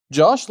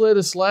Josh led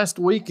us last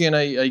week in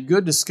a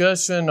good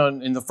discussion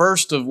in the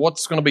first of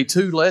what's going to be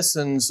two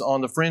lessons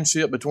on the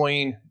friendship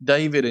between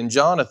David and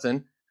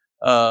Jonathan.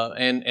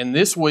 And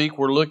this week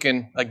we're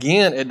looking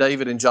again at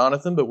David and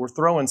Jonathan, but we're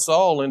throwing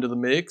Saul into the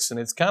mix, and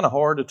it's kind of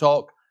hard to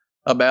talk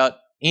about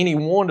any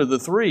one of the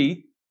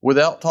three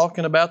without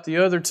talking about the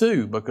other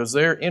two because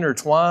they're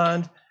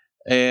intertwined,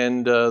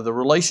 and the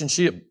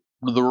relationship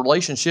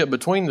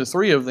between the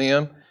three of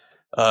them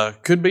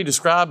could be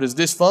described as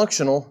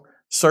dysfunctional.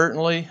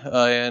 Certainly,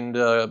 and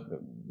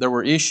there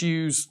were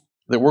issues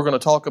that we're going to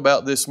talk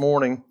about this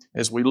morning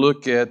as we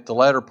look at the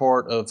latter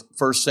part of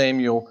 1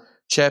 Samuel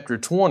chapter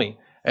 20.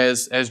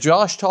 As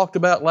Josh talked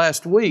about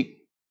last week,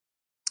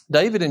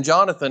 David and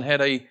Jonathan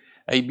had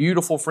a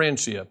beautiful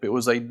friendship. It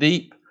was a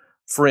deep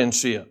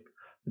friendship.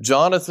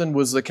 Jonathan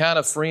was the kind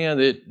of friend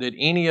that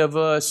any of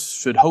us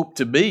should hope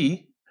to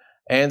be,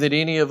 and that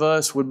any of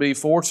us would be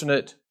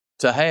fortunate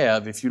to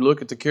have. If you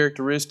look at the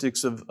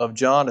characteristics of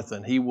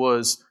Jonathan, he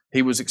was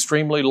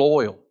extremely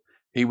loyal.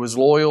 He was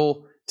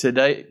loyal to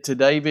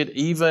David,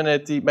 even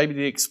at maybe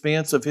the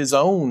expense of his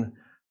own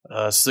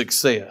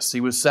success.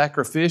 He was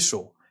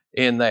sacrificial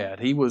in that.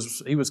 He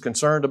was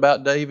concerned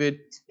about David.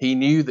 He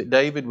knew that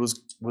David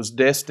was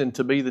destined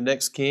to be the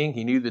next king.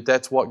 He knew that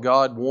that's what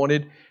God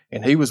wanted,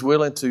 and he was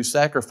willing to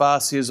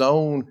sacrifice his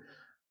own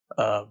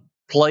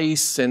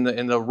place in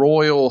the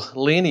royal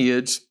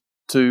lineage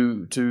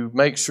to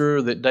make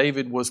sure that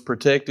David was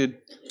protected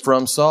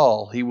from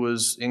Saul. He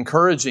was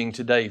encouraging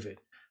to David.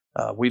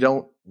 We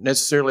don't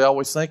necessarily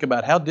always think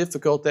about how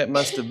difficult that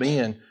must have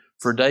been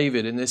for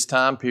David in this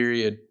time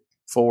period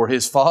for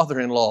his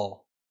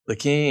father-in-law, the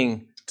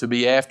king, to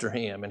be after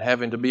him and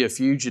having to be a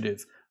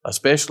fugitive,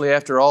 especially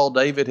after all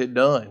David had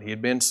done. He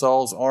had been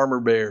Saul's armor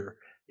bearer.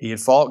 He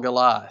had fought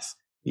Goliath.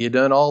 He had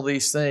done all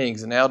these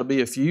things, and now to be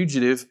a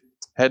fugitive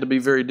had to be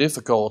very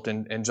difficult.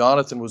 And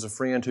Jonathan was a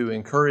friend who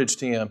encouraged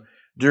him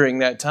during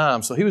that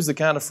time. So he was the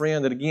kind of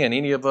friend that, again,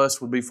 any of us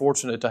would be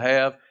fortunate to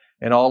have,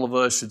 and all of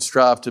us should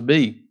strive to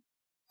be.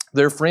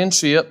 Their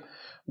friendship,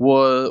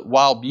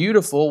 while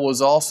beautiful,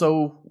 was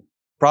also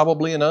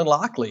probably an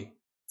unlikely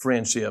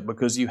friendship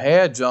because you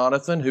had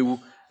Jonathan, who,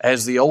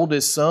 as the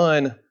oldest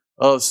son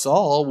of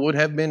Saul, would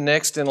have been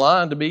next in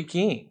line to be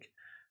king.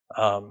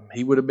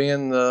 He would have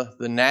been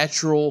the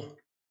natural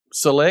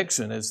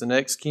selection as the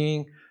next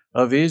king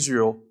of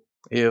Israel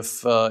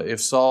if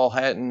Saul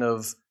hadn't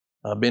have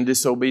been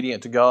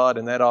disobedient to God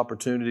and that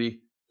opportunity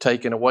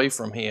taken away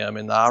from him.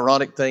 And the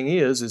ironic thing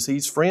is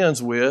he's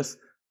friends with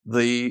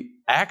the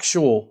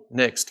actual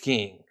next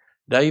king.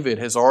 David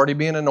has already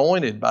been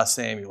anointed by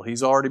Samuel.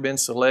 He's already been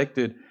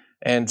selected,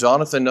 and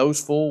Jonathan knows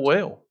full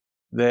well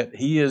that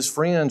he is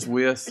friends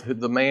with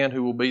the man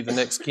who will be the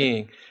next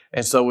king.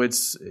 And so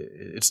it's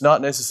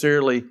not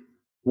necessarily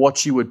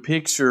what you would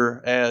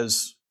picture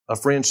as a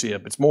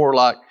friendship. It's more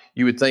like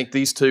you would think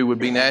these two would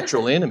be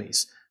natural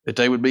enemies, that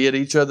they would be at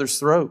each other's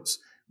throats,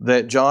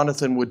 that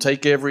Jonathan would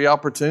take every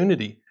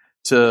opportunity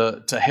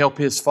to help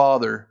his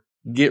father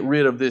get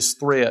rid of this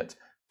threat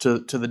to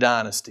the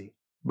dynasty.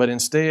 But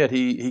instead,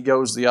 he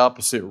goes the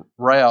opposite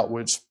route,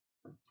 which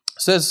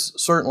says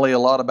certainly a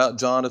lot about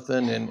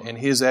Jonathan and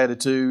his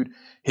attitude,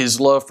 his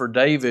love for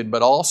David,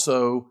 but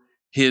also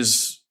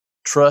his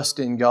trust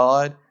in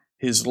God,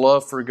 his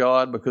love for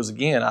God, because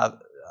again,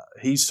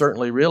 he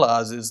certainly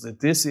realizes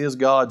that this is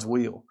God's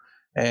will,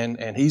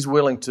 and he's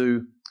willing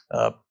to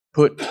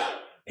put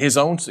his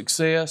own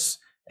success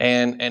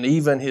and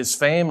even his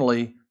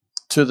family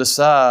to the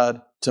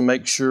side to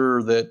make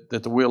sure that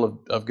the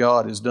will of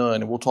God is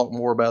done. And we'll talk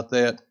more about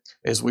that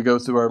as we go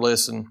through our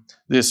lesson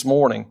this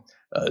morning.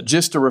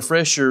 Just to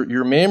refresh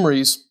your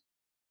memories,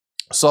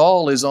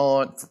 Saul is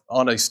on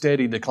a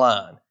steady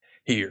decline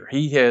here.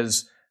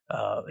 He's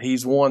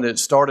one that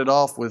started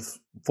off with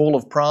full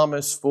of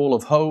promise, full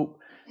of hope,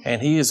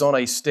 and he is on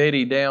a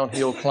steady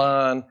downhill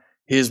climb.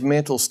 His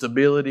mental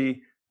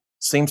stability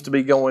seems to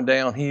be going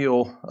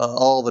downhill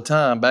all the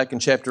time. Back in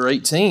chapter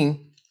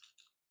 18,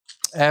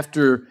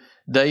 after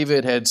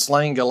David had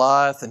slain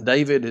Goliath, and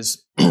David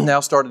has now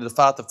started to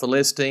fight the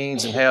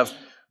Philistines and have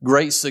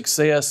great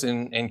success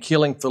in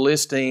killing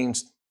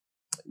Philistines,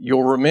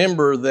 you'll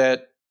remember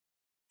that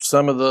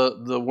some of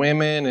the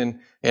women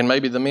and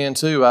maybe the men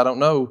too, I don't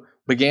know,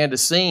 began to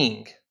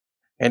sing.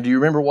 And do you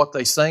remember what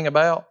they sang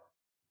about?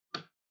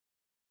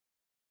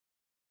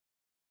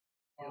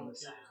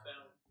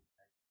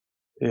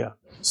 Yeah.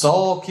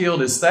 Saul killed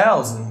his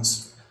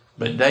thousands,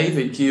 but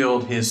David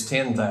killed his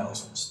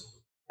 10,000s.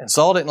 And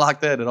Saul didn't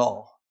like that at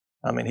all.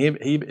 I mean,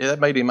 that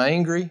made him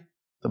angry.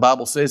 The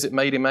Bible says it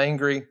made him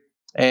angry.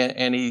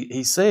 And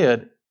he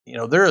said,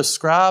 they're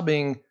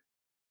ascribing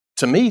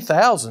to me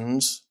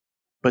thousands,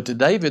 but to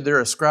David they're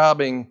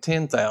ascribing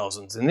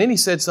 10,000s. And then he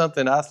said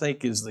something I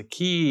think is the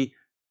key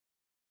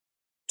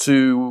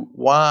to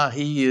why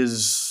he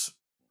is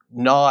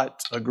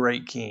not a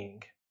great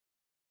king.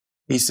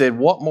 He said,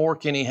 what more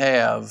can he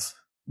have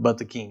but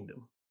the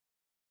kingdom?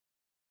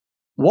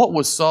 What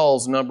was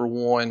Saul's number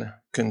one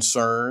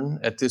concern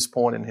at this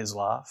point in his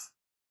life?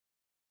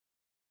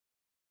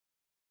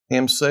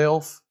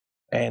 Himself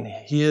and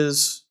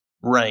his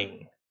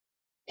reign.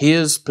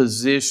 His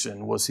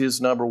position was his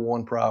number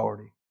one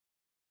priority.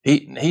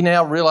 He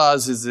now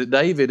realizes that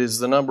David is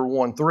the number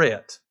one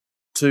threat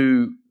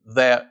to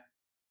that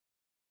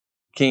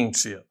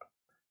kingship.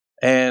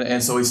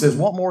 And so he says,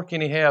 what more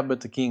can he have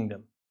but the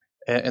kingdom?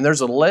 And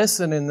there's a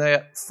lesson in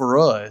that for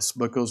us,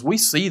 because we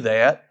see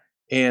that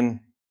in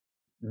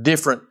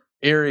different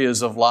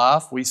areas of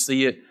life. We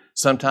see it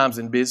sometimes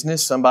in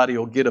business. Somebody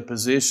will get a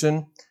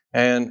position,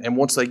 and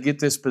once they get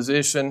this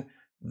position,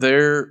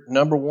 their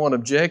number one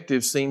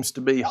objective seems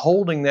to be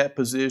holding that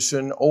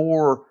position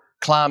or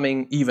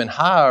climbing even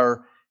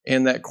higher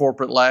in that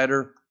corporate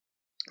ladder,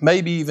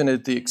 maybe even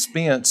at the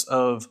expense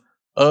of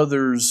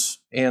others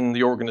in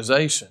the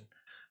organization.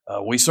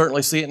 We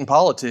certainly see it in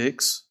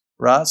politics,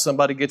 right?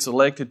 Somebody gets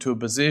elected to a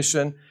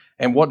position,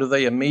 and what do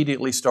they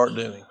immediately start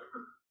doing?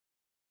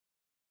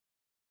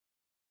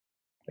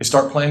 They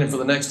start planning for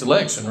the next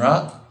election,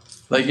 right?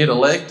 They get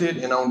elected,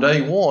 and on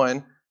day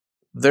one,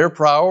 their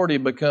priority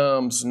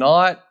becomes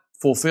not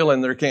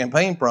fulfilling their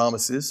campaign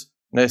promises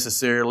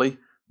necessarily,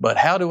 but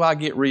how do I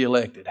get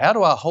reelected? How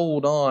do I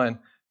hold on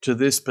to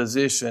this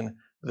position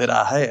that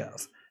I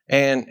have?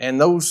 And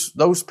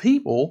those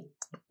people,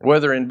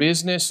 whether in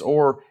business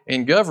or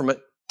in government,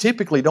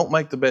 typically don't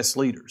make the best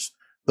leaders.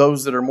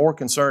 Those that are more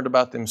concerned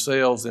about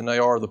themselves than they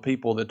are the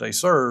people that they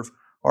serve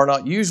are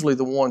not usually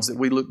the ones that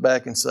we look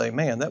back and say,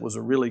 man, that was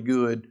a really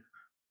good,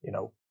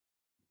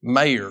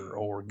 mayor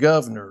or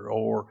governor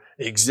or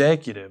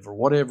executive or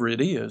whatever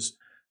it is.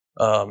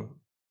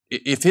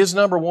 If his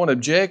number one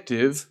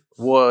objective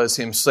was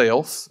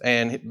himself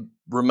and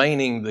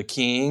remaining the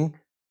king,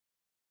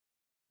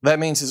 that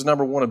means his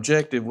number one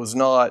objective was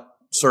not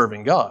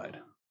serving God.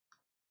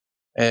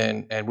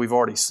 And we've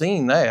already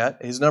seen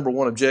that. His number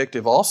one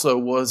objective also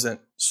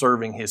wasn't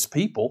serving his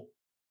people.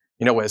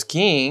 As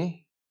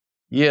king,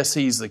 yes,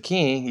 he's the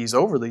king. He's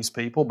over these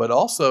people, but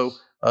also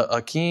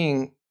a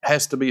king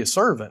has to be a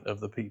servant of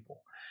the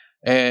people.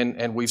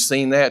 And we've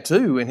seen that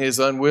too in his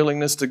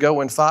unwillingness to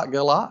go and fight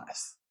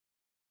Goliath.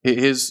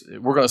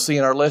 We're going to see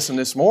in our lesson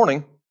this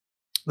morning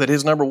that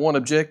his number one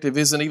objective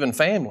isn't even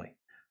family,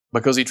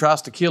 because he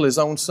tries to kill his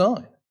own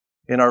son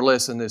in our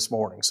lesson this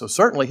morning. So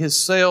certainly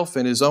his self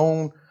and his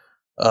own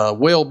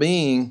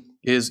well-being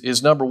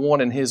is number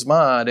one in his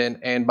mind.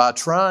 And by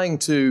trying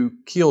to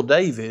kill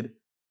David,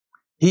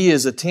 he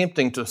is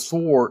attempting to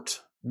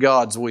thwart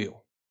God's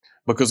will,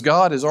 because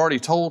God has already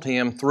told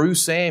him through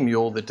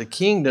Samuel that the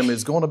kingdom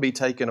is going to be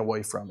taken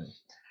away from him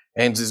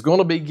and is going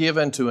to be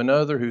given to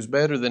another who's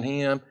better than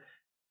him.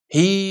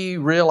 He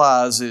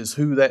realizes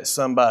who that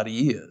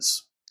somebody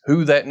is,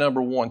 who that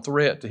number one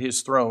threat to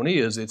his throne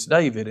is. It's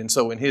David. And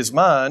so in his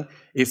mind,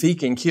 if he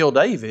can kill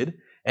David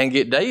and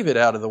get David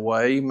out of the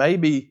way,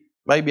 maybe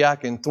I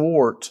can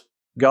thwart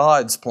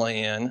God's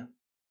plan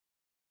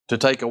to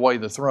take away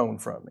the throne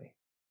from me.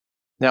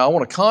 Now, I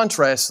want to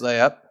contrast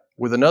that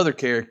with another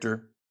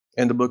character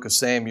in the book of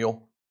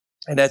Samuel,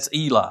 and that's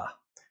Eli.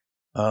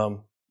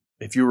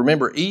 If you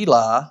remember,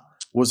 Eli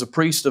was a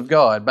priest of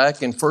God.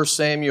 Back in 1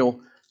 Samuel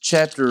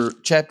chapter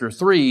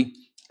 3,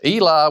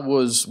 Eli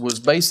was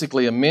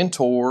basically a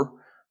mentor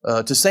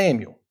to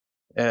Samuel.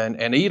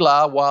 And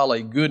Eli, while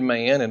a good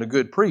man and a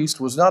good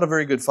priest, was not a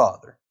very good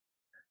father.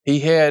 He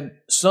had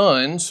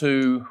sons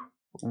who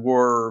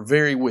were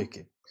very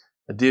wicked,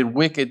 did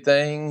wicked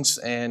things,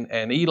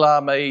 and Eli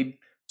made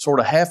sort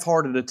of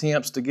half-hearted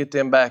attempts to get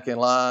them back in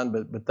line,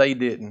 but they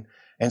didn't.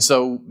 And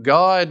so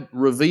God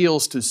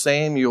reveals to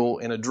Samuel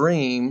in a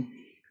dream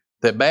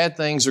that bad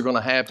things are going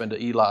to happen to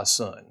Eli's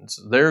sons.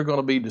 They're going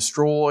to be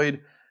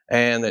destroyed,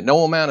 and that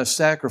no amount of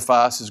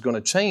sacrifice is going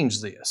to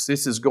change this.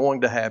 This is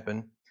going to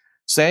happen.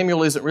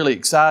 Samuel isn't really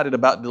excited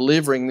about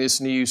delivering this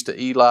news to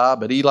Eli,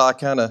 but Eli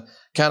kind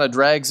of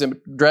drags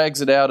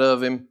it out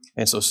of him.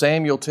 And so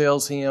Samuel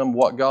tells him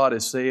what God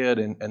has said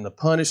and the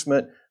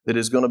punishment that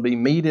is going to be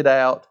meted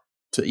out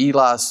to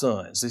Eli's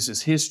sons. This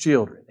is his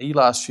children,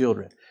 Eli's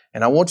children.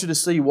 And I want you to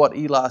see what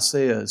Eli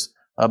says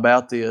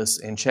about this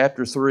in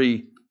chapter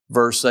 3,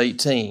 verse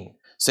 18.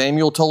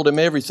 Samuel told him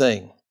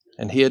everything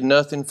and hid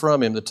nothing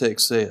from him, the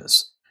text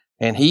says.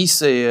 And he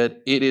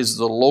said, "It is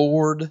the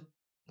Lord,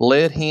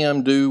 let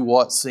him do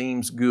what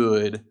seems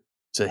good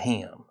to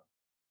him."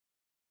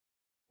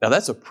 Now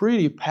that's a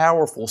pretty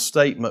powerful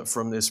statement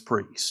from this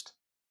priest.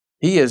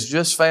 He has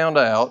just found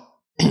out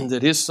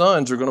that his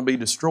sons are going to be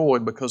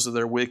destroyed because of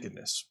their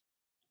wickedness.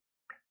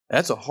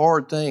 That's a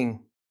hard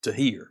thing to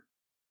hear.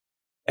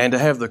 And to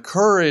have the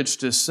courage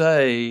to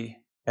say,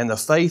 and the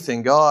faith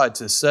in God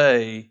to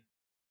say,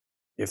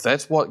 if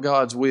that's what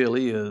God's will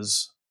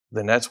is,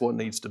 then that's what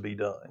needs to be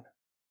done,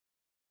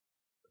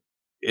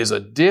 is a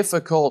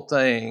difficult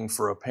thing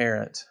for a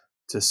parent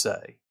to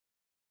say.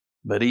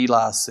 But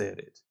Eli said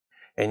it.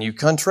 And you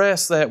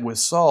contrast that with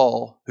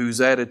Saul, whose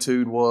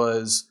attitude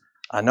was,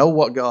 I know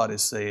what God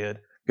has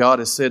said. God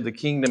has said the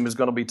kingdom is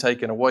going to be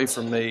taken away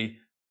from me,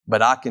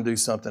 but I can do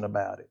something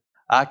about it.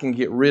 I can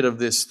get rid of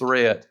this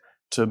threat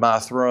to my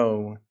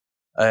throne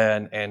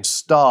and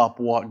stop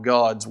what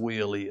God's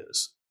will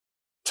is.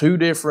 Two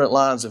different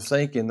lines of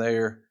thinking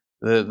there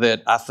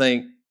that I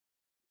think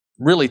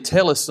really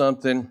tell us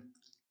something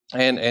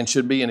and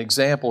should be an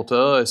example to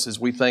us as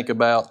we think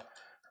about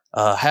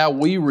how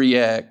we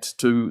react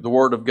to the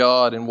Word of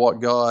God and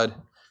what God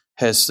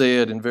has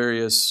said in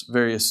various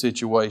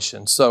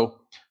situations. So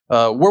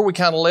where we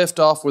kind of left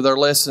off with our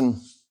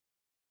lesson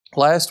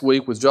last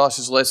week, with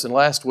Josh's lesson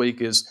last week,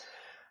 is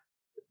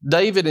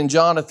David and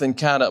Jonathan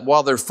kind of,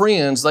 while they're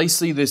friends, they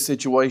see this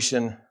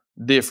situation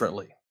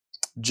differently.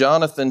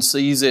 Jonathan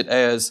sees it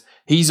as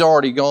he's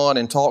already gone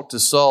and talked to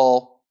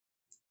Saul,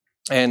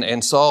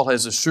 and Saul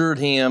has assured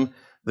him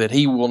that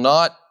he will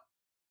not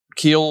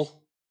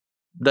kill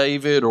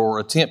David or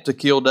attempt to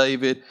kill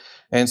David.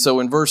 And so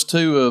in verse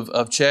 2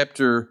 of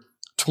chapter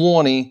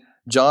 20,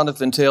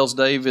 Jonathan tells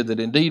David that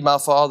indeed my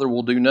father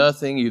will do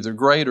nothing, either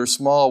great or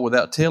small,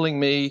 without telling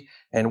me,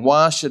 and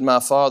why should my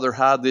father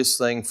hide this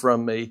thing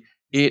from me?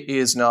 It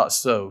is not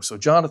so. So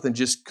Jonathan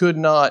just could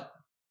not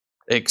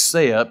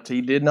accept,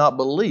 he did not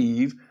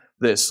believe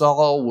that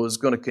Saul was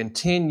going to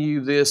continue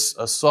this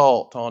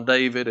assault on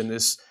David and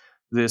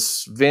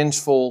this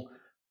vengeful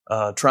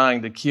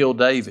trying to kill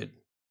David.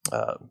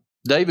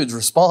 David's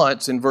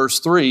response in verse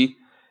 3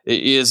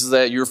 is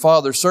that your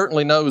father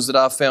certainly knows that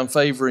I've found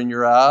favor in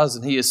your eyes,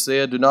 and he has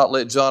said, do not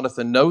let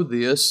Jonathan know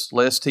this,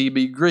 lest he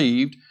be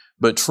grieved.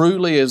 But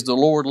truly as the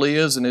Lord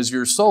lives and as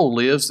your soul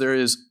lives, there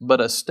is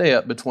but a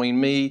step between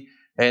me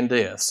and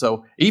death.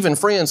 So even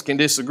friends can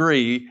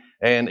disagree,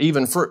 and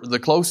even the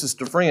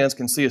closest of friends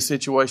can see a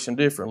situation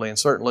differently. And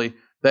certainly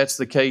that's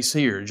the case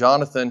here.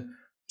 Jonathan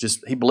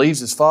he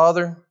believes his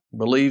father,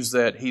 believes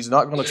that he's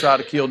not going to try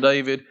to kill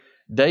David.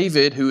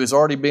 David, who has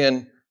already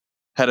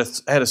had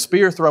a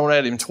spear thrown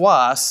at him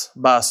twice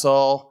by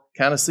Saul,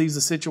 kind of sees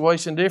the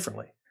situation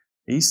differently.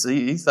 He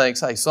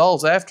thinks, hey,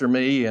 Saul's after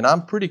me, and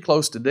I'm pretty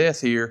close to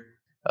death here.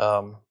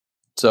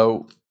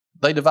 So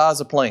they devise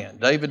a plan.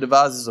 David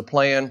devises a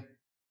plan,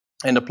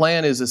 and the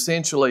plan is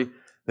essentially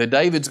that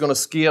David's going to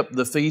skip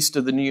the Feast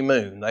of the New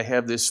Moon. They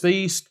have this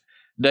feast.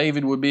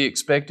 David would be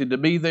expected to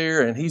be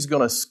there, and he's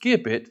going to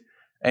skip it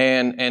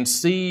and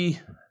see.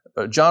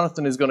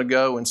 Jonathan is going to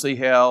go and see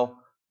how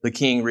the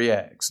king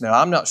reacts. Now,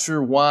 I'm not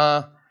sure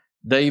why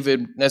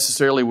David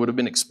necessarily would have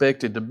been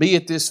expected to be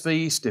at this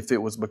feast, if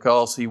it was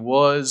because he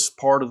was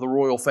part of the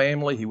royal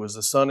family. He was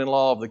the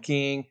son-in-law of the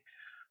king.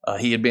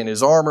 He had been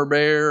his armor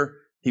bearer.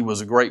 He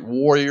was a great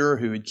warrior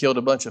who had killed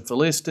a bunch of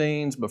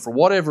Philistines. But for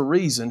whatever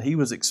reason, he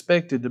was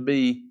expected to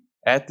be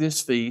at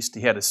this feast.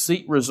 He had a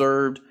seat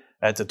reserved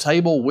at the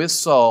table with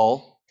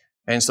Saul.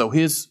 And so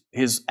his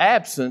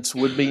absence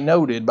would be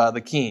noted by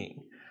the king.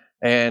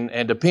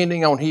 And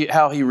depending on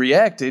how he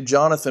reacted,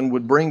 Jonathan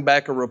would bring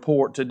back a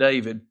report to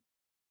David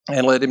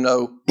and let him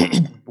know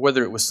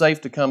whether it was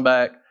safe to come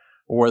back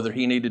or whether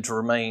he needed to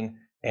remain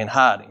in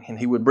hiding. And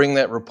he would bring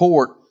that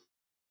report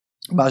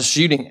by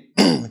shooting,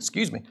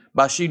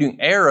 by shooting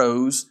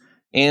arrows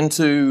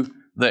into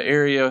the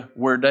area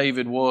where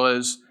David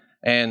was,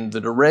 and the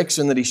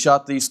direction that he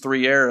shot these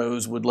 3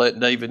 arrows would let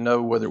David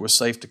know whether it was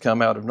safe to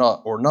come out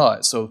or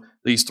not. So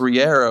these 3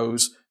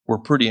 arrows were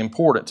pretty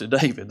important to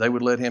David. They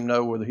would let him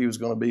know whether he was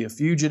going to be a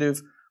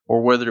fugitive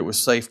or whether it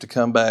was safe to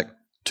come back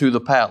to the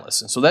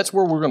palace. And so that's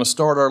where we're going to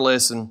start our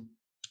lesson,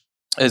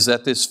 is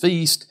at this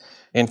feast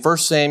in 1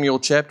 Samuel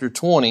chapter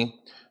 20,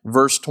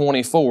 verse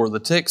 24. The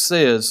text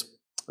says,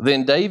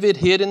 then David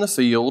hid in the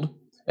field,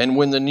 and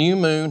when the new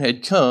moon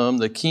had come,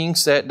 the king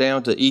sat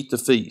down to eat the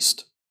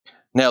feast.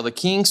 Now the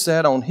king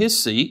sat on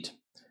his seat,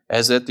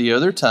 as at the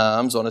other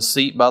times, on a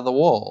seat by the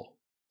wall.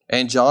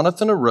 And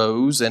Jonathan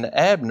arose, and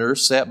Abner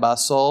sat by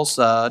Saul's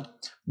side,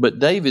 but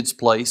David's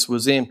place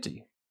was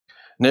empty.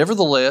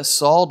 Nevertheless,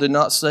 Saul did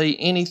not say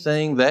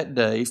anything that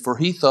day, for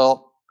he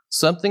thought,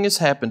 something has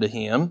happened to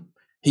him.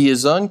 He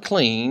is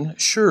unclean.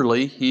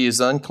 Surely he is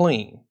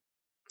unclean.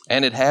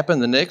 And it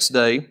happened the next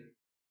day,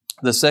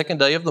 the 2nd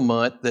day of the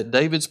month, that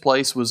David's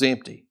place was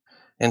empty.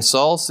 And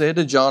Saul said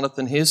to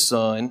Jonathan his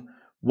son,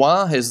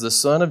 why has the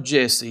son of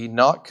Jesse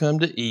not come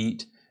to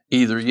eat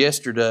either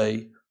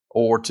yesterday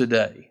or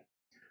today?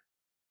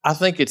 I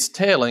think it's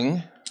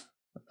telling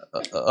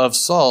of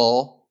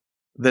Saul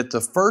that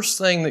the first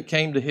thing that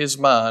came to his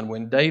mind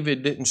when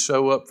David didn't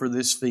show up for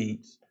this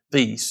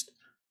feast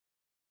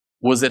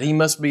was that he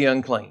must be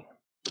unclean.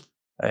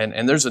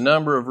 And there's a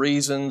number of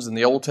reasons in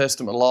the Old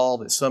Testament law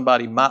that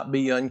somebody might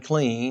be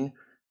unclean,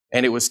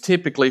 and it was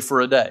typically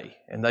for a day.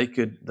 And they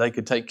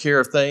could take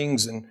care of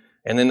things, and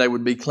then they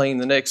would be clean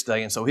the next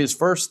day. And so his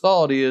first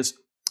thought is,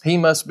 he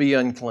must be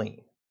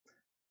unclean.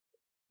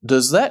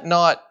 Does that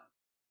not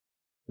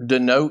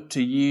denote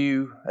to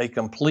you a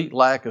complete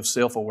lack of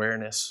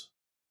self-awareness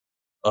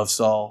of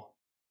Saul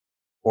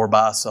or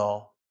by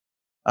Saul?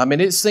 I mean,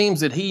 it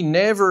seems that he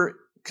never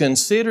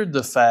considered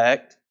the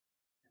fact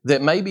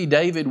that maybe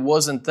David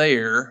wasn't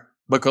there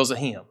because of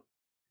him.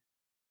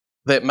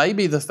 That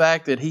maybe the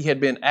fact that he had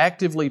been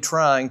actively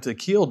trying to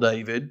kill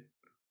David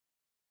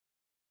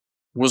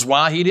was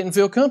why he didn't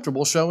feel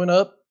comfortable showing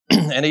up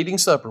and eating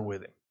supper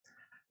with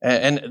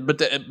him. But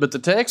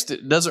the text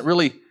doesn't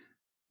really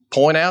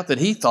point out that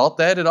he thought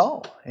that at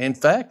all. In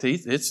fact,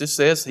 it just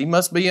says he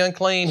must be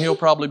unclean. He'll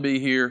probably be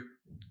here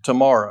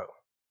tomorrow.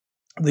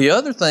 The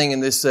other thing in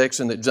this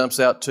section that jumps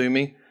out to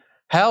me,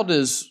 how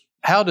does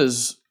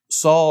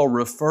Saul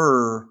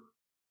refer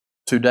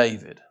to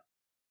David?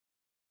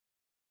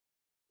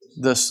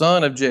 The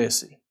son of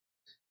Jesse.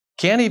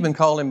 Can't even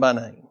call him by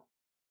name.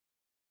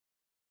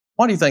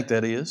 Why do you think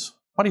that is?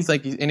 Why do you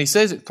think and he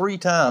says it 3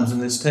 times in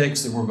this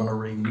text that we're going to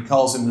read. He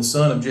calls him the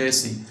son of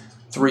Jesse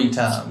 3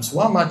 times.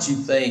 Why might you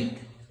think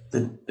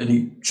that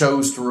he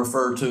chose to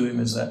refer to him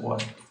as that way?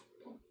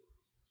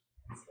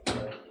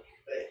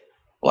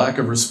 Lack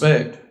of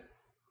respect.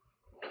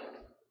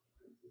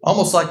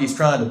 Almost like he's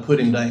trying to put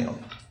him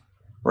down,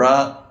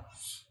 right?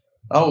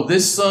 Oh,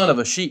 this son of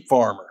a sheep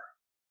farmer.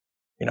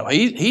 You know,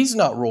 he's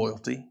not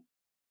royalty.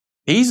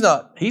 He's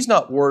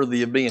not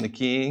worthy of being a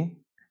king.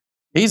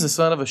 He's the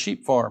son of a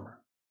sheep farmer,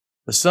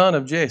 the son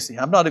of Jesse.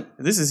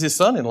 This is his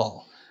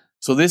son-in-law.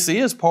 So this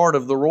is part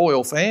of the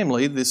royal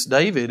family, this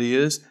David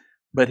is,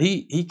 but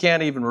he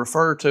can't even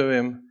refer to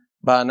him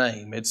by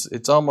name.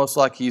 It's almost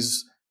like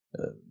he's,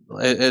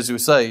 as we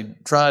say,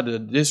 trying to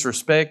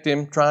disrespect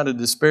him, trying to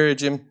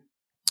disparage him,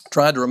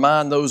 trying to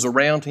remind those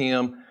around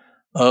him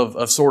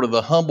of sort of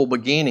the humble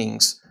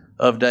beginnings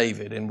of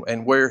David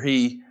and where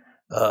he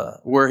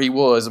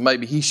was, and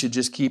maybe he should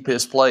just keep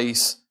his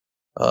place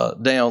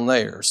down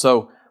there.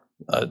 So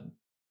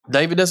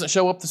David doesn't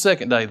show up the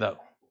second day, though.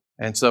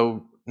 And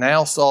so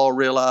now Saul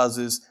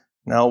realizes,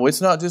 no,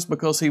 it's not just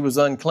because he was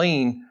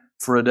unclean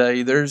for a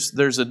day.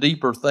 There's a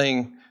deeper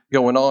thing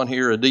going on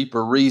here, a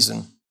deeper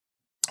reason.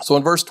 So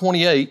in verse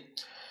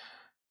 28,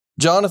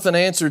 Jonathan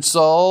answered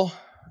Saul,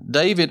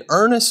 David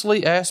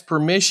earnestly asked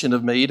permission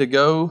of me to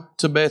go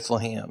to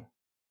Bethlehem.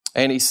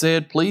 And he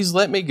said, please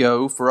let me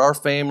go, for our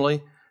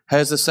family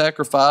has a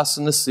sacrifice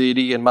in the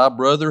city, and my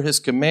brother has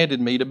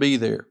commanded me to be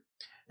there.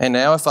 And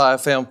now if I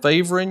have found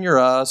favor in your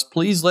eyes,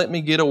 please let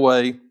me get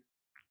away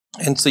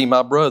and see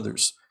my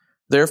brothers.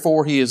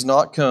 Therefore he has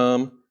not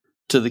come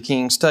to the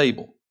king's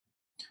table.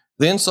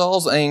 Then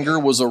Saul's anger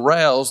was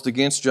aroused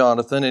against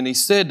Jonathan, and he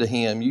said to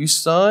him, you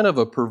son of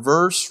a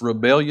perverse,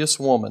 rebellious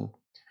woman,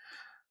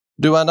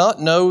 do I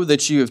not know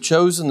that you have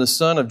chosen the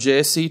son of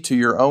Jesse to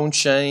your own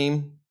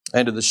shame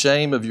and to the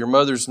shame of your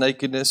mother's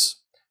nakedness?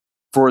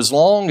 For as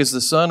long as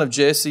the son of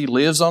Jesse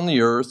lives on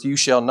the earth, you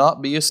shall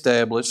not be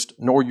established,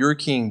 nor your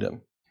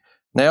kingdom.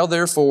 Now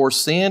therefore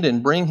send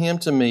and bring him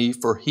to me,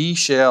 for he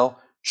shall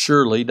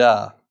surely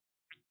die.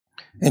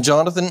 And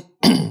Jonathan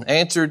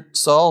answered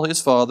Saul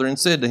his father and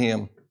said to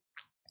him,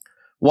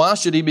 why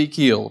should he be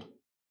killed?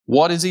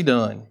 What has he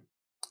done?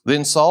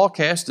 Then Saul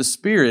cast a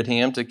spear at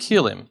him to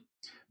kill him,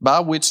 by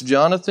which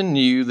Jonathan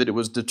knew that it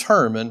was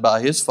determined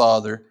by his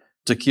father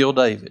to kill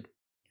David.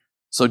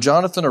 So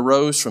Jonathan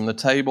arose from the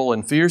table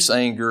in fierce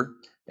anger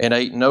and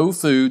ate no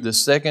food the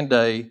second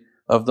day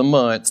of the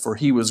month, for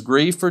he was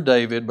grieved for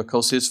David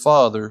because his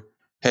father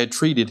had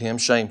treated him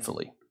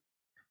shamefully.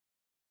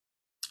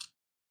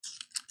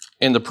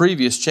 In the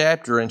previous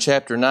chapter, in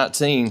chapter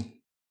 19,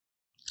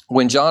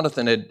 when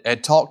Jonathan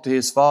had talked to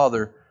his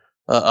father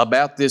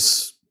about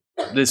this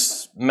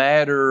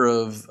matter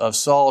of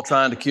Saul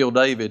trying to kill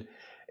David,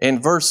 in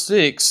verse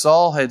 6,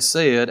 Saul had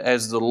said,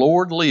 as the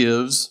Lord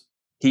lives,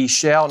 he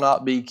shall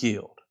not be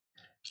killed.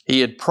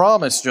 He had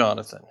promised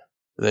Jonathan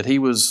that he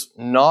was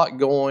not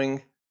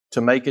going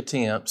to make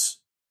attempts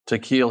to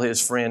kill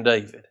his friend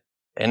David.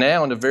 And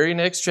now in the very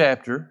next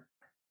chapter,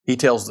 he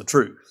tells the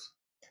truth.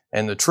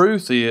 And the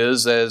truth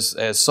is,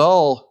 as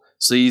Saul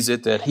sees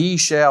it, that he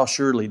shall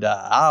surely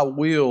die. I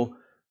will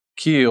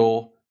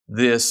kill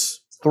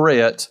this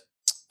threat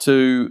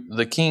to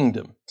the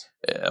kingdom.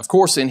 Of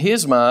course, in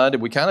his mind,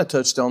 and we kind of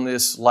touched on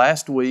this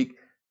last week,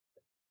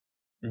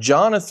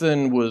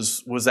 Jonathan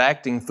was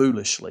acting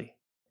foolishly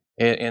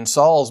in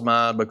Saul's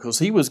mind because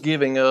he was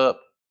giving up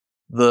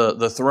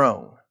the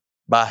throne.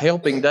 By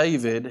helping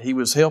David, he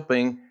was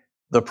helping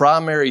the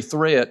primary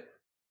threat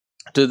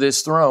to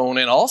this throne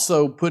and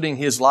also putting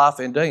his life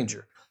in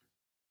danger.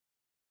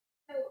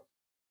 So,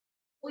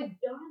 would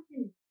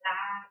Jonathan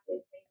die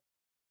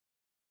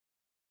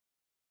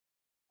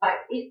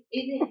if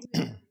isn't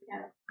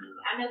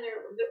I know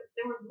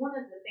there was one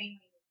of the family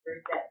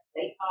members that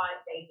they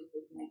thought David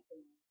was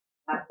making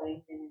by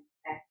placing in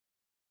fact.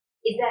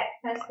 Is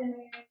that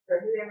customary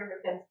for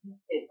whoever becomes king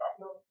to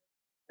kill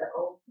the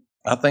old?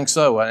 I think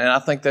so, and I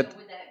think that.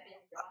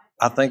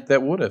 I think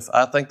that would have.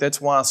 I think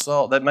that's why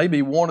Saul. That may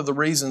be one of the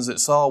reasons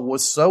that Saul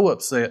was so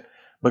upset,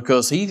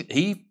 because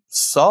he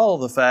saw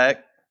the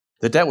fact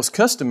that was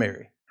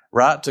customary,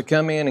 right, to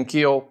come in and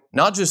kill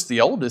not just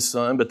the oldest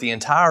son, but the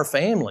entire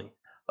family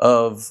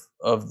of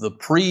the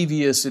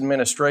previous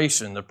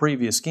administration, the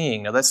previous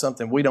king. Now, that's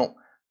something we don't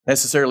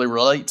necessarily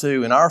relate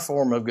to in our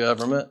form of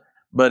government,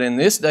 but in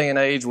this day and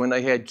age when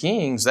they had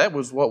kings, that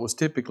was what was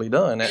typically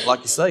done.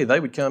 Like you say, they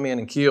would come in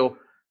and kill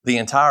the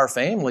entire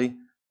family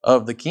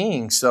of the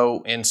king.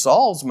 So in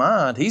Saul's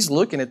mind, he's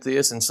looking at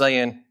this and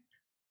saying,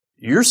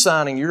 you're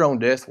signing your own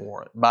death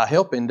warrant. By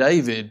helping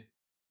David,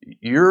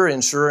 you're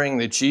ensuring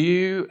that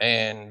you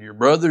and your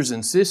brothers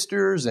and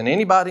sisters and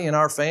anybody in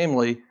our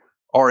family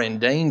are in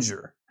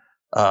danger.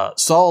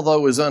 Saul,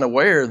 though, is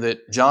unaware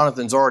that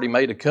Jonathan's already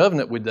made a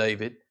covenant with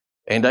David,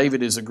 And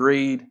David has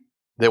agreed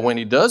that when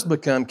he does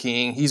become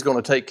king, he's going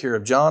to take care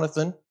of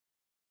Jonathan,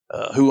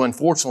 who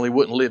unfortunately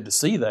wouldn't live to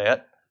see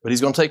that, but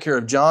he's going to take care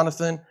of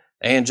Jonathan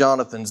and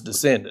Jonathan's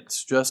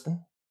descendants.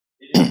 Justin?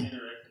 It is interesting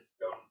to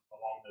go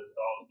along those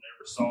thoughts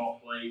whenever Saul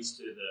plays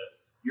to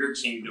your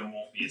kingdom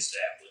won't be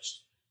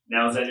established.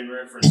 Now, is that in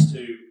reference to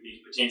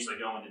he's potentially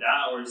going to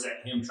die, or is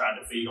that him trying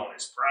to feed on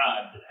his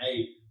pride that,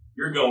 hey,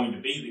 you're going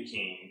to be the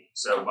king,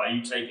 so by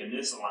you taking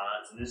this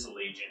alliance and this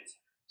allegiance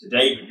to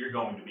David, you're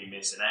going to be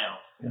missing out.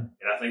 Yeah.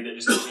 And I think that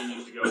just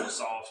continues to go with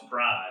Saul's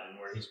pride and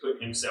where he's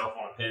putting himself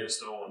on a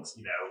pedestal and,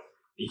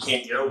 he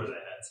can't get over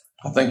that.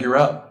 I think you're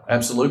right.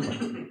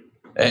 Absolutely.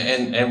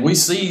 And we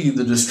see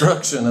the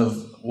destruction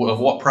of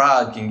what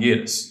pride can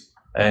get us.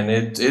 And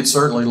it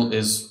certainly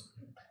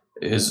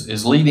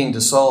is leading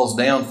to Saul's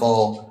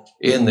downfall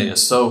in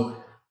this.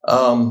 So,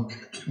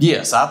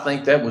 yes, I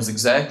think that was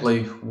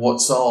exactly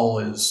what Saul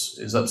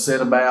is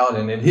upset about.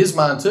 And in his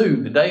mind, too,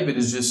 that David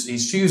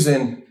he's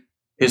choosing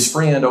his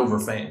friend over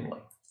family.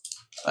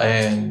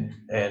 And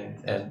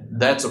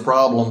that's a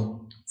problem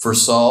for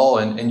Saul.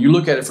 And you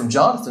look at it from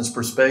Jonathan's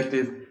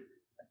perspective,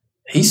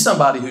 he's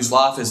somebody whose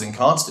life is in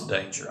constant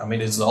danger. I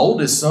mean, as the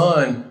oldest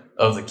son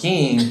of the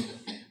king,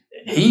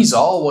 he's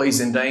always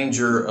in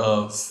danger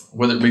of,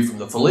 whether it be from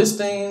the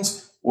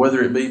Philistines,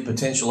 whether it be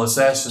potential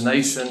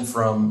assassination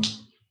from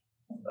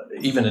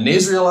even an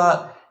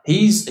Israelite,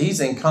 he's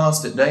in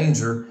constant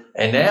danger.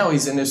 And now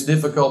he's in this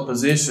difficult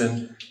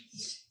position.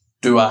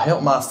 Do I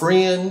help my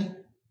friend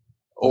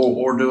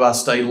or do I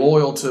stay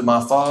loyal to my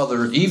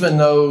father, even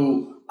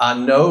though I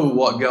know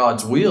what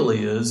God's will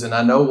is and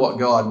I know what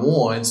God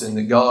wants, and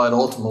that God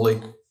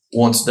ultimately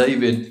wants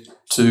David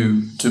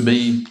to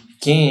be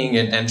king?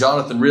 And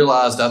Jonathan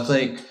realized, I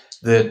think,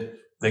 that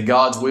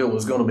God's will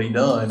was going to be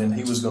done and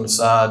he was going to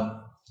side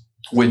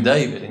with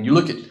David. And you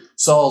look at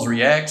Saul's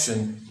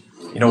reaction,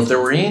 if there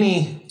were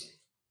any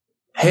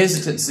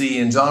hesitancy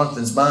in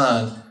Jonathan's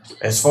mind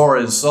as far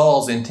as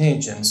Saul's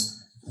intentions,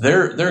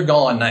 they're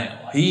gone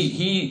now.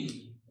 He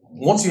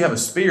once you have a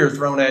spear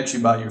thrown at you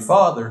by your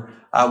father,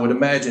 I would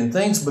imagine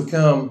things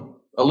become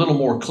a little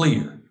more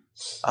clear.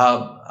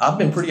 I've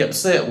been pretty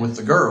upset with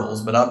the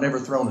girls, but I've never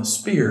thrown a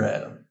spear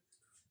at them.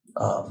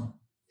 I'll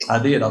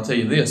tell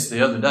you this.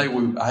 The other day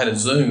I had a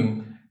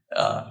Zoom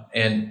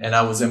and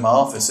I was in my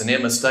office, and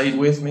Emma stayed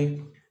with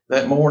me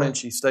that morning.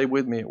 She stayed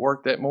with me at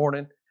work that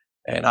morning,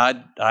 and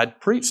I'd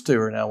preached to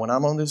her. Now, when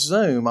I'm on this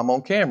Zoom, I'm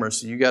on camera,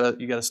 so you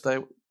gotta stay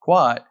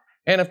quiet.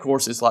 And of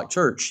course, it's like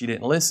church. She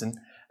didn't listen.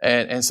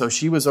 And so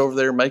she was over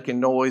there making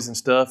noise and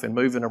stuff and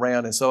moving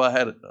around. And so I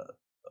had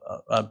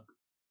a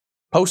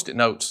Post-it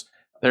notes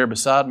there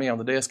beside me on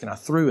the desk, and I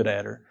threw it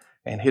at her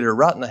and hit her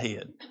right in the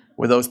head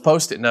with those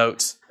Post-it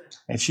notes.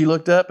 And she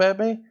looked up at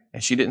me,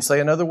 and she didn't say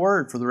another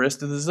word for the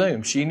rest of the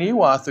Zoom. She knew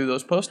why I threw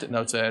those Post-it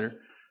notes at her.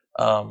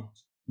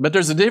 But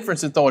there's a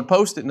difference in throwing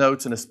Post-it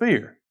notes and a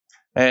spear.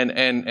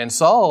 And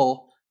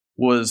Saul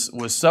was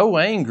so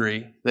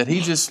angry that he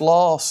just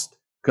lost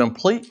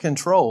complete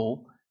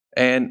control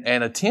and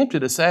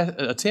attempted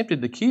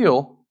to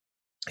kill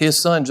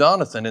his son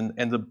Jonathan.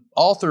 And the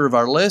author of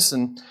our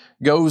lesson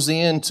goes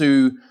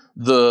into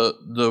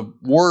the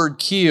word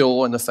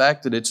kill and the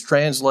fact that it's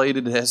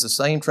translated, it has the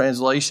same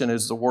translation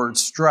as the word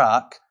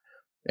strike,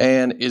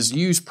 and is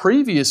used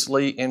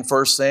previously in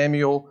 1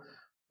 Samuel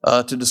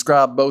to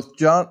describe both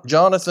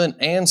Jonathan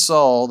and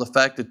Saul, the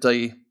fact that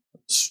they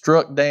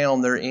struck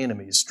down their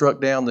enemies, struck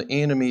down the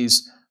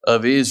enemies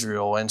of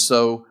Israel. And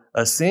so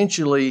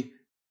essentially,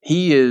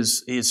 he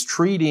is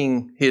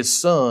treating his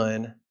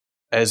son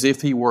as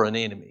if he were an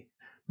enemy.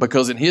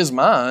 Because in his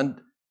mind,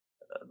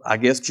 I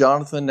guess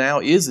Jonathan now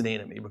is an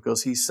enemy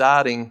because he's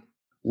siding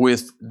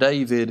with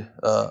David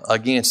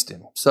against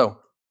him. So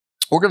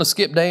we're going to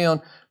skip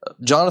down.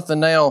 Jonathan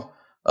now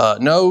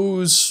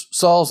knows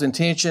Saul's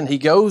intention. He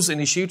goes and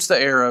he shoots the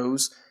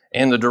arrows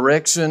in the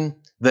direction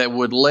that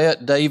would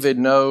let David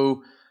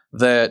know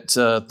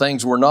that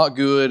things were not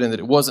good and that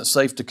it wasn't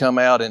safe to come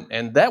out.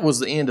 And that was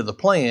the end of the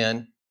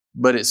plan.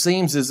 But it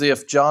seems as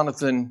if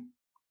Jonathan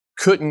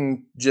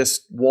couldn't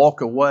just walk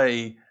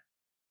away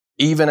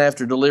even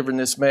after delivering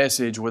this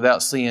message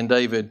without seeing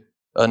David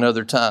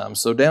another time.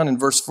 So down in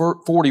verse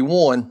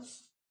 41,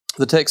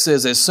 the text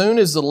says, "As soon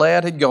as the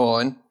lad had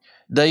gone,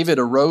 David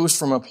arose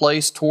from a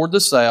place toward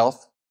the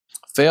south,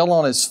 fell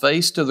on his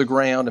face to the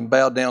ground, and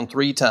bowed down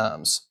 3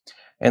 times.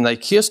 And they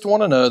kissed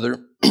one another,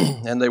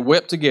 and they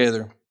wept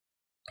together,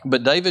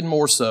 but David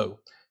more so.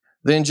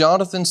 Then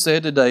Jonathan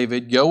said to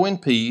David, 'Go in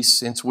peace,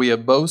 since we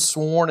have both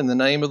sworn in the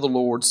name of the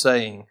Lord,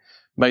 saying,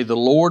 May the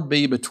Lord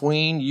be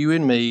between you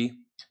and me,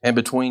 and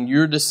between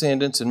your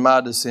descendants and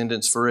my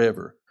descendants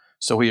forever.'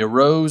 So he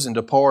arose and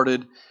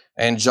departed,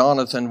 and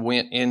Jonathan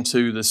went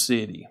into the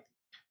city."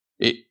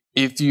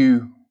 If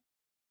you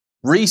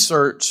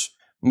research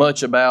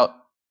much about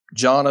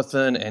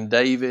Jonathan and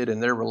David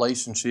and their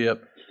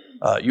relationship,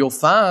 you'll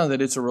find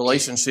that it's a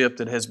relationship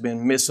that has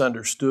been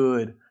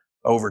misunderstood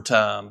over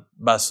time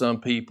by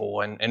some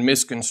people and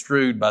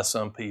misconstrued by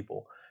some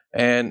people.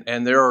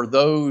 And there are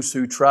those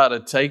who try to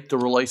take the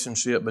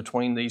relationship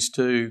between these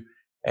two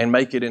and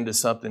make it into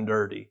something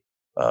dirty,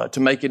 to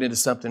make it into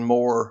something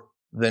more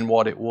than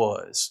what it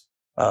was.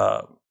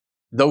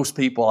 Those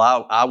people,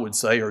 I would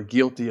say, are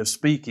guilty of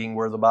speaking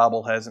where the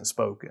Bible hasn't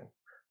spoken.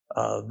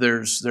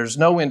 There's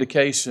no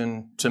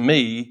indication to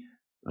me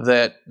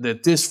that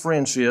this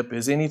friendship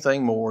is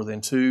anything more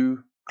than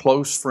two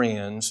close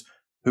friends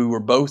who were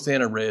both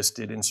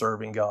interested in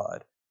serving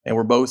God and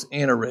were both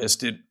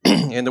interested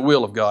in the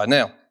will of God.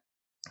 Now,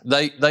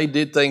 they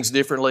did things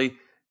differently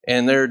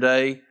in their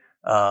day.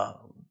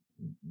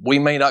 We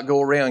may not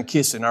go around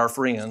kissing our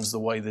friends the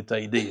way that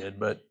they did,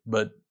 but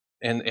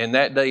in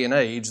that day and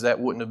age, that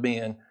wouldn't have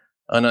been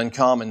an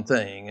uncommon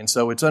thing. And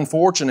so it's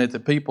unfortunate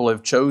that people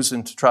have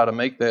chosen to try to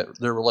make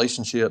their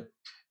relationship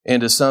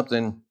into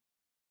something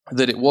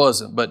that it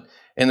wasn't. But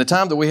in the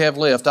time that we have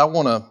left, I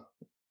want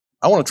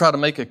to try to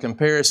make a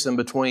comparison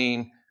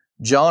between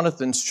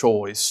Jonathan's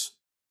choice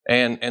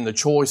and the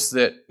choice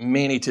that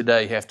many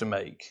today have to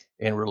make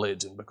in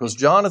religion. Because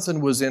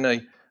Jonathan was in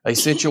a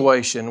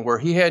situation where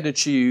he had to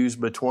choose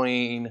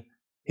between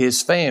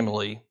his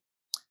family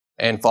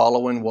and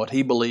following what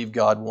he believed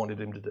God wanted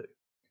him to do.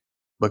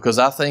 Because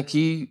I think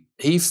he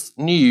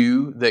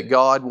knew that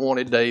God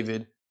wanted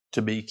David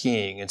to be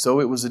king. And so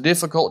it was a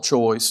difficult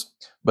choice,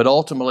 but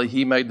ultimately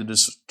he made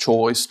the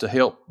choice to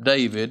help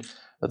David,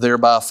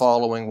 thereby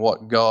following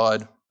what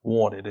God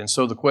wanted. And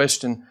so the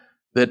question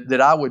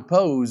that I would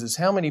pose is,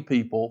 how many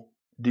people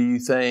do you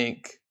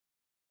think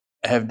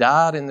have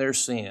died in their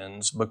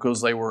sins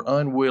because they were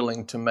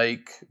unwilling to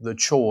make the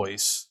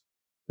choice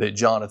that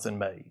Jonathan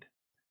made?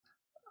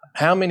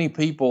 How many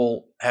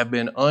people have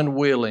been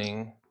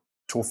unwilling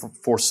to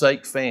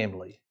forsake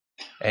family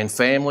and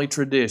family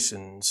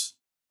traditions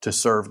to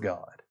serve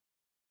God?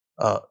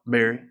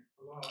 Barry?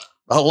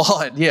 A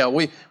lot. Yeah,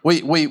 we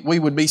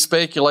would be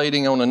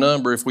speculating on a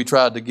number if we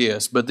tried to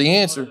guess. But the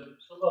answer...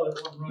 Somebody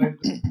that wasn't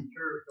raised in the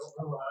church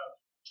don't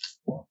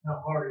realize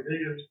how hard it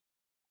is.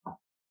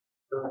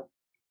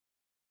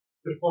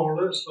 Just more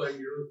or less say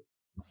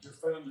your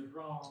family's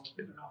wrong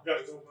and I've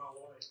got to go my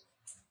way.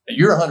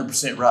 You're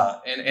 100% right,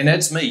 and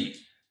that's me.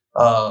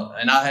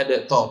 And I had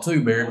that thought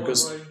too, Barry,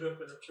 because I was raised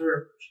up in a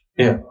church.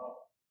 Yeah.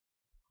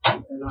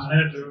 And I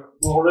had to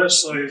more or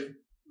less say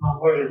my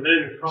way to do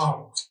it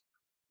wrong.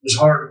 It's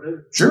hard to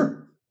do.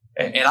 Sure.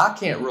 And I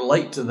can't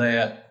relate to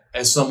that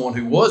as someone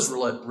who was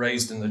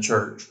raised in the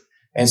church.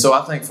 And so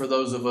I think for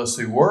those of us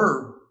who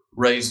were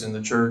raised in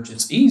the church,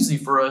 it's easy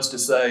for us to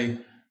say,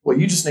 well,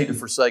 you just need to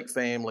forsake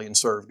family and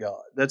serve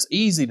God. That's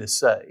easy to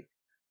say.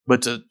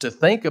 But to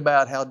think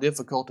about how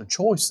difficult a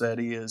choice that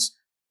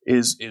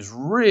is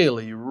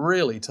really,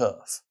 really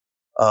tough.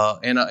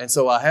 And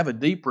so I have a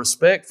deep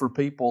respect for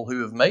people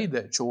who have made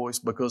that choice,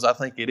 because I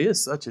think it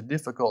is such a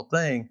difficult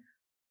thing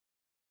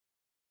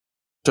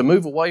to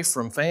move away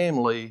from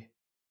family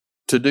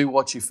to do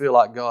what you feel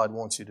like God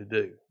wants you to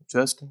do.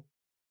 Justin?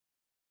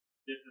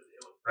 Just as an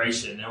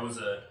illustration, there was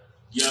a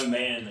young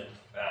man that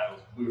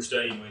we were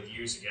studying with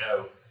years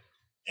ago,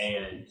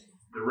 and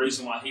the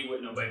reason why he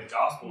wouldn't obey the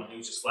gospel, and he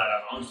was just flat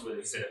out honest with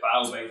it, he said, if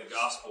I obey the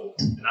gospel,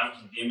 then I'm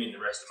condemning the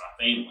rest of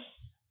my family,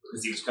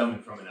 because he was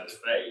coming from another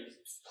faith.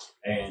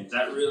 And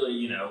that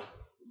really,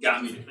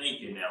 got me to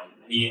thinking. Now,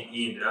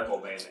 he ended up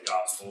obeying the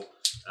gospel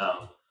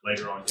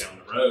later on down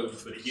the road,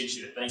 but it gets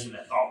you to thinking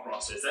that thought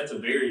process. That's a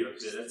very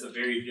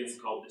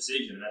difficult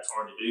decision, and that's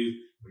hard to do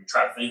when you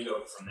try to think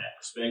of it from that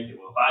perspective.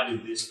 Well, if I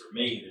do this for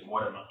me, then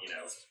what am I,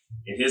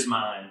 in his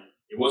mind,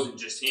 it wasn't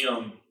just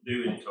him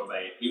doing it to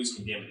obey it. He was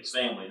condemning his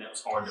family, and that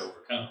was hard to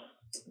overcome.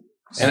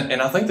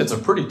 And I think that's a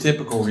pretty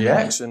typical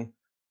reaction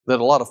that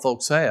a lot of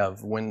folks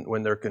have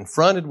when they're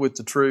confronted with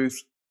the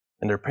truth,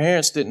 and their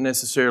parents didn't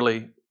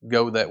necessarily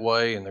go that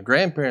way, and their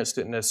grandparents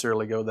didn't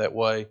necessarily go that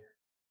way.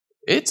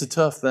 It's a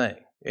tough thing.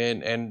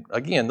 And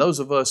again, those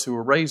of us who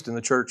were raised in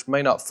the church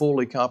may not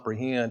fully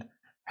comprehend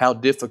how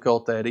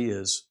difficult that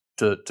is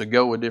to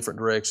go a different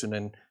direction,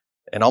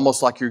 and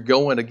almost like you're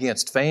going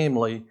against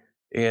family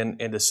in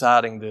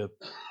deciding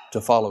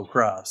to follow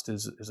Christ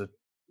is a.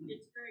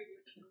 It's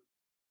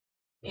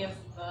very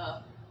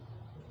difficult.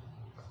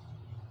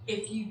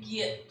 If you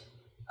get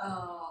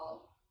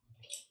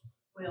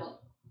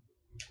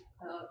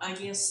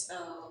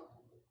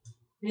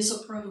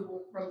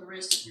disapproval from the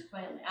rest of your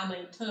family. I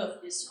mean,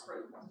 tough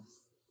disapproval.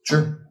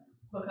 Sure.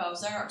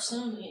 Because there are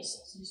some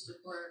instances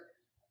where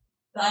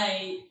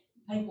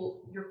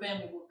your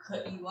family will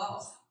cut you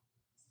off.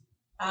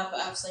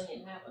 I've seen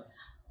it happen.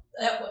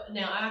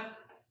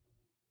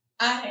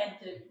 I had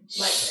to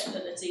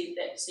make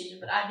that decision,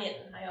 but I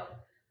didn't have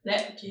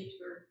that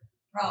particular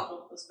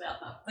problem. Was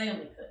about my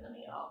family cutting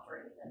me off or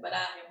anything. But I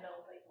have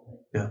known people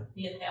that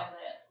did have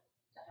that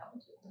happen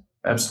to them.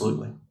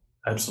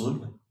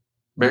 Absolutely.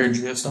 Barry, did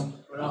you have something?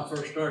 When I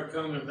first started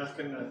coming back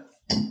in the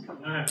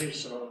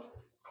 90s,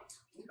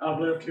 I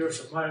lived here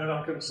so bad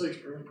I couldn't see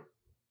straight.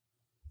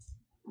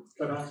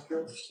 But I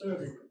kept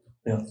studying.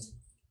 Yeah.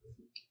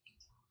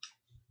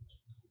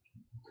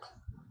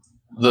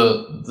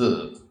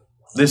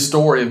 This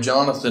story of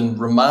Jonathan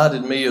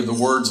reminded me of the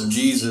words of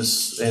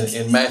Jesus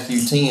in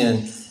Matthew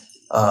 10,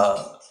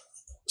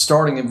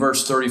 starting in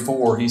verse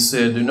 34, he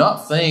said, "Do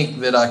not think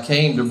that I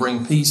came to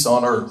bring peace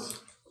on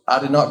earth. I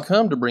did not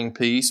come to bring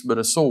peace, but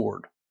a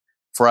sword.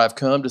 For I have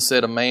come to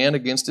set a man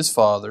against his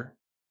father,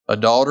 a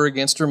daughter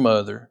against her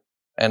mother,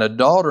 and a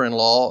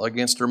daughter-in-law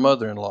against her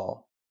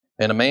mother-in-law.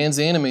 And a man's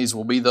enemies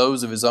will be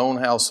those of his own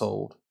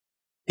household.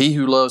 He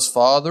who loves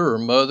father or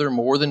mother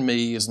more than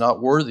me is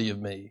not worthy of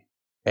me.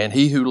 And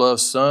he who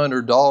loves son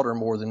or daughter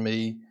more than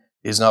me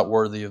is not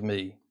worthy of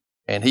me.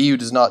 And he who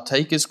does not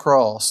take his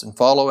cross and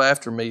follow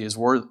after me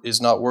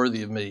is not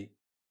worthy of me.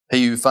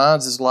 He who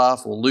finds his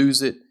life will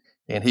lose it,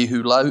 and he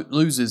who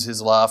loses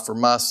his life for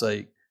my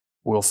sake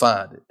will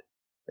find it."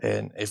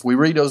 And if we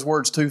read those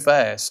words too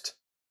fast,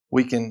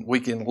 we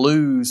can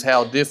lose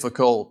how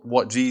difficult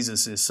what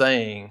Jesus is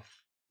saying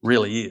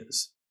really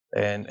is.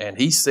 And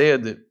he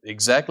said that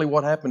exactly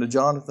what happened to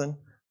Jonathan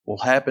will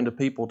happen to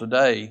people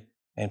today,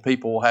 and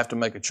people will have to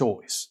make a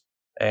choice.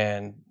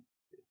 And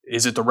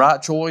is it the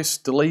right choice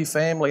to leave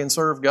family and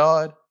serve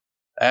God?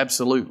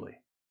 Absolutely.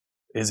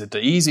 Is it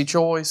the easy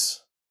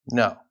choice?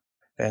 No.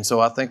 And so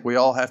I think we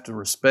all have to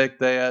respect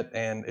that.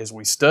 And as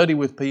we study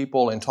with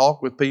people and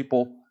talk with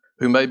people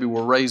who maybe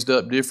were raised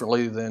up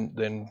differently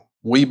than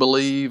we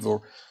believe,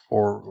 or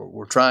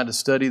we're trying to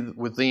study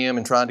with them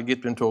and trying to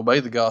get them to obey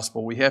the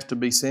gospel, we have to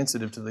be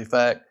sensitive to the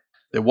fact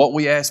that what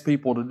we ask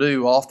people to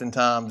do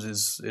oftentimes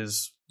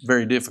is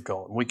very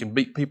difficult. We can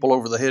beat people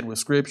over the head with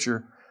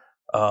Scripture,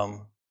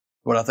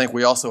 but I think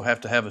we also have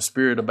to have a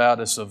spirit about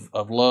us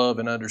of love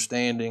and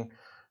understanding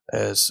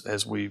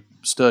as we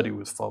study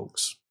with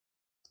folks.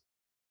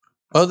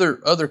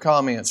 Other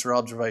comments or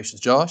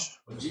observations? Josh?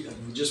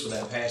 Just with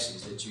that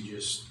passage that you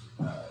just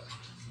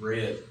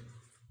read,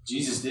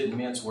 Jesus didn't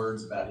mince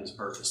words about his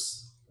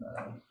purpose.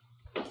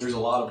 There's a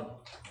lot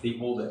of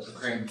people that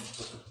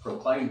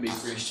proclaim to be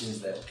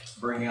Christians that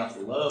bring out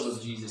the love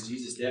of Jesus.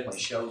 Jesus definitely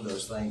showed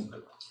those things,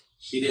 but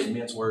he didn't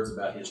mince words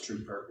about his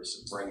true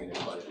purpose of bringing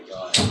everybody to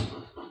God.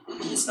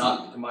 It's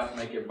not to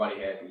make everybody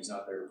happy. He's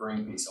not there to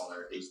bring peace on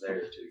earth. He's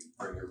there to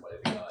bring everybody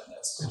to God. And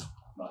that's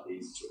not the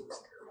easy choice.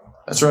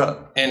 That's right.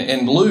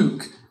 And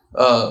Luke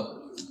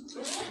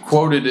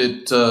quoted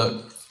it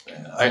a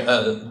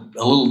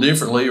little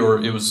differently,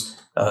 or it was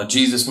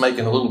Jesus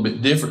making a little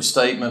bit different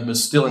statement, but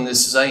still in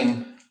this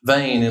same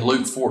vein. In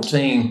Luke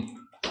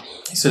 14,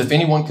 he said, "If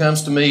anyone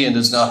comes to me and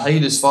does not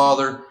hate his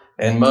father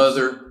and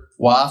mother,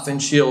 wife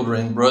and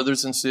children,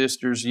 brothers and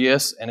sisters,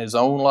 yes, and his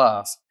own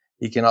life,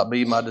 he cannot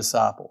be my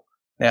disciple."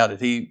 Now,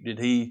 did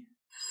he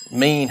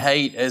mean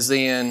hate as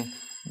in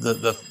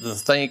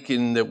the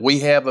thinking that we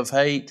have of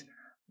hate?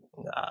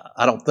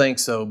 I don't think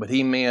so, but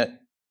he meant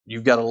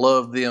you've got to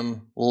love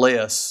them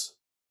less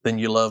than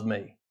you love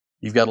me.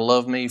 You've got to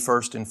love me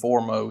first and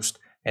foremost.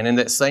 And in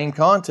that same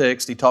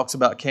context, he talks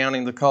about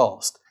counting the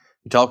cost.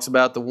 He talks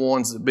about the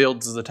ones that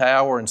builds the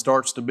tower and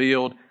starts to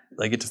build.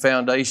 They get the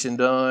foundation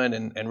done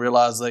and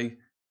realize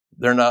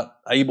they're not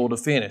able to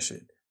finish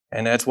it.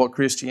 And that's what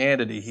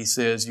Christianity, he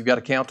says, you've got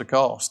to count the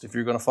cost if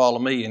you're going to follow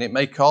me. And it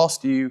may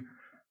cost you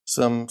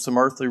some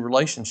earthly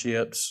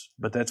relationships,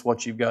 but that's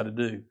what you've got to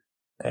do.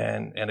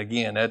 And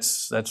again,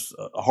 that's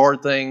a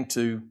hard thing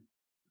to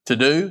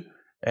do,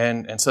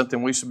 and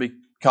something we should be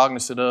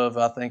cognizant of,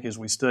 I think, as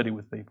we study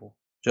with people.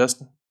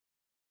 Justin?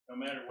 No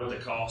matter what the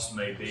cost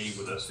may be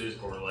with those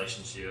physical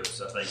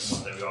relationships, I think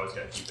one thing we always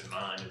got to keep in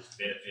mind is the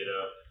benefit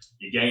of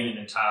you gain an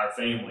entire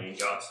family in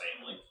God's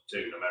family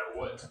too, no matter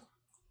what.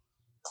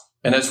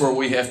 And that's where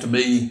we have to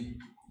be,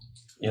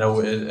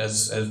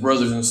 as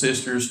brothers and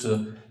sisters,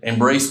 to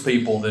embrace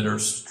people that are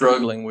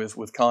struggling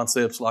with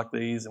concepts like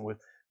these, and with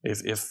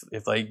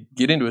if they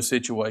get into a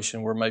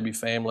situation where maybe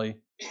family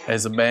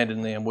has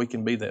abandoned them, we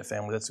can be that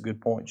family. That's a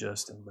good point,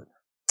 Justin. But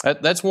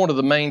that's one of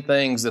the main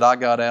things that I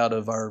got out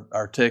of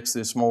our text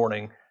this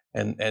morning,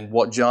 and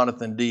what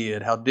Jonathan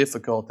did, how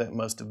difficult that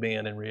must have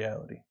been in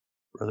reality.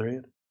 Brother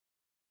Ed?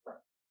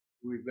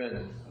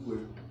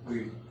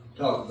 We've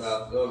talked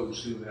about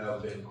those who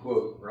have been,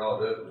 quote,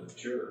 brought up in the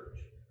church.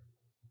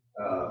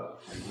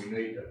 And we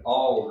need to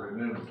all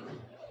remember,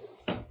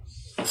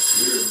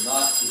 we're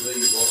not to be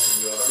what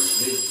we are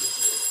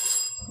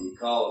religiously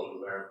because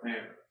of our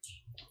parents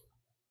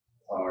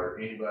or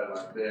anybody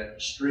like that,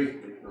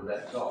 strictly for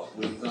that cause.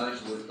 We're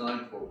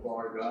thankful for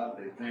our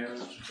godly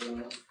parents,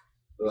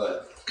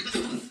 but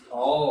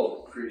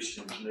all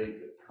Christians need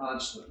to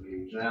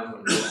constantly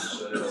examine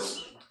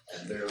themselves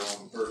and their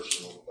own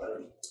personal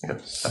faith. Yep,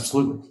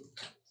 absolutely.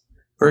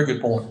 Very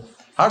good point.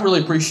 I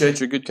really appreciate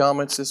your good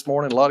comments this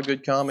morning. A lot of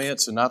good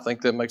comments, and I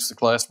think that makes the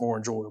class more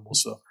enjoyable.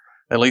 So,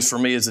 at least for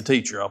me as a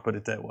teacher, I'll put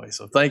it that way.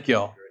 So, thank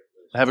y'all.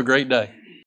 Have a great day.